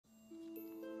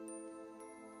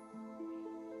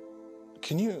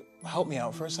Can you help me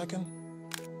out for a second?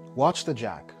 Watch the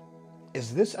jack.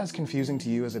 Is this as confusing to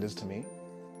you as it is to me?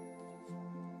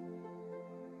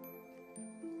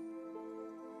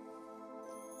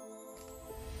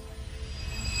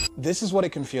 This is what it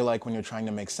can feel like when you're trying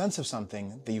to make sense of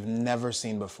something that you've never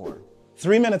seen before.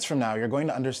 3 minutes from now, you're going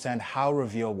to understand how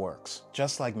reveal works,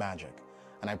 just like magic.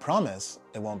 And I promise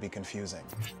it won't be confusing.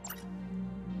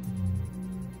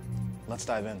 Let's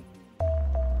dive in.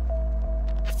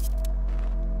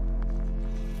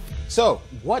 So,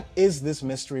 what is this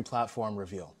mystery platform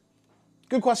Reveal?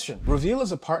 Good question. Reveal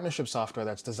is a partnership software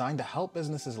that's designed to help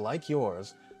businesses like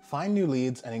yours find new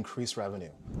leads and increase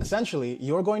revenue. Essentially,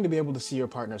 you're going to be able to see your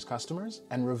partner's customers,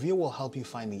 and Reveal will help you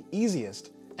find the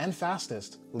easiest and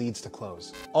fastest leads to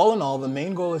close. All in all, the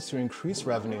main goal is to increase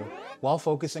revenue while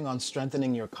focusing on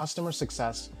strengthening your customer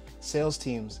success, sales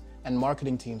teams, and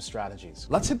marketing team strategies.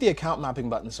 Let's hit the account mapping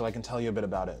button so I can tell you a bit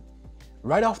about it.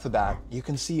 Right off the bat, you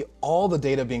can see all the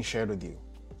data being shared with you.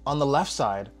 On the left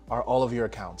side are all of your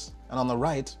accounts, and on the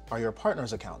right are your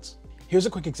partner's accounts. Here's a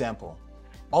quick example.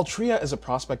 Altria is a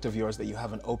prospect of yours that you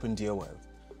have an open deal with,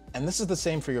 and this is the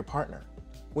same for your partner.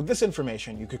 With this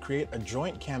information, you could create a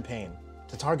joint campaign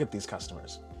to target these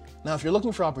customers. Now, if you're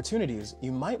looking for opportunities,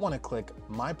 you might want to click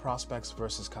My Prospects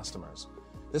versus Customers.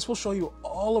 This will show you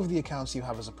all of the accounts you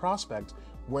have as a prospect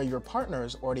where your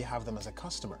partners already have them as a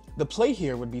customer. The play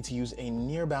here would be to use a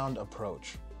Nearbound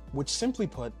approach, which simply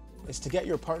put is to get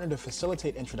your partner to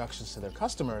facilitate introductions to their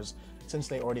customers since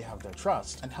they already have their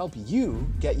trust, and help you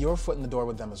get your foot in the door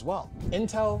with them as well.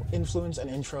 Intel, influence, and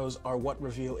intros are what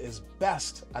Reveal is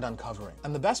best at uncovering.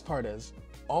 And the best part is,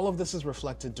 all of this is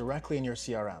reflected directly in your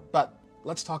CRM. But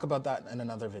let's talk about that in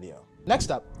another video.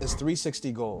 Next up is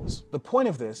 360 goals. The point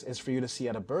of this is for you to see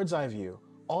at a bird's eye view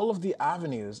all of the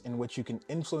avenues in which you can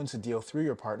influence a deal through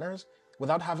your partners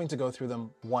without having to go through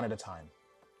them one at a time.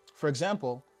 For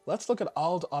example, let's look at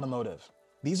Ald Automotive.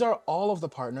 These are all of the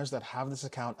partners that have this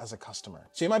account as a customer.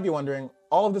 So you might be wondering,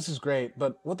 all of this is great,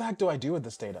 but what the heck do I do with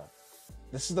this data?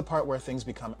 This is the part where things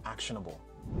become actionable.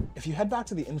 If you head back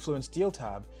to the Influence Deal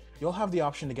tab, you'll have the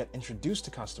option to get introduced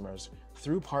to customers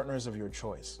through partners of your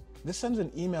choice. This sends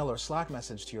an email or Slack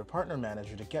message to your partner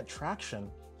manager to get traction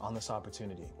on this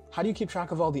opportunity. How do you keep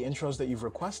track of all the intros that you've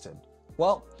requested?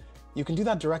 Well, you can do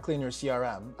that directly in your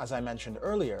CRM, as I mentioned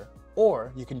earlier,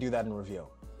 or you can do that in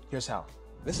Reveal. Here's how.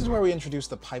 This is where we introduce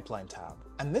the Pipeline tab,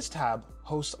 and this tab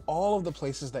hosts all of the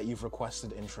places that you've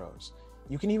requested intros.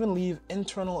 You can even leave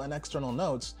internal and external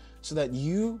notes so that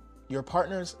you, your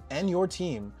partners, and your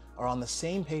team are on the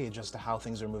same page as to how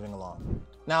things are moving along.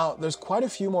 Now, there's quite a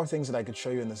few more things that I could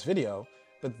show you in this video,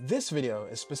 but this video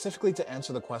is specifically to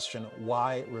answer the question,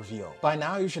 why Reveal? By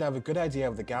now, you should have a good idea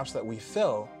of the gaps that we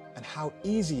fill and how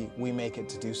easy we make it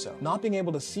to do so. Not being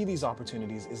able to see these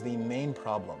opportunities is the main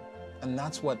problem, and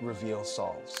that's what Reveal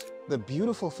solves. The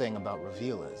beautiful thing about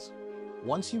Reveal is,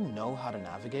 once you know how to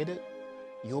navigate it,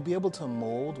 you'll be able to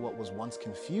mold what was once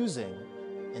confusing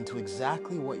into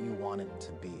exactly what you want it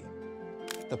to be.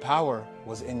 The power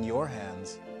was in your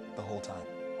hands the whole time.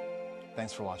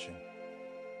 Thanks for watching.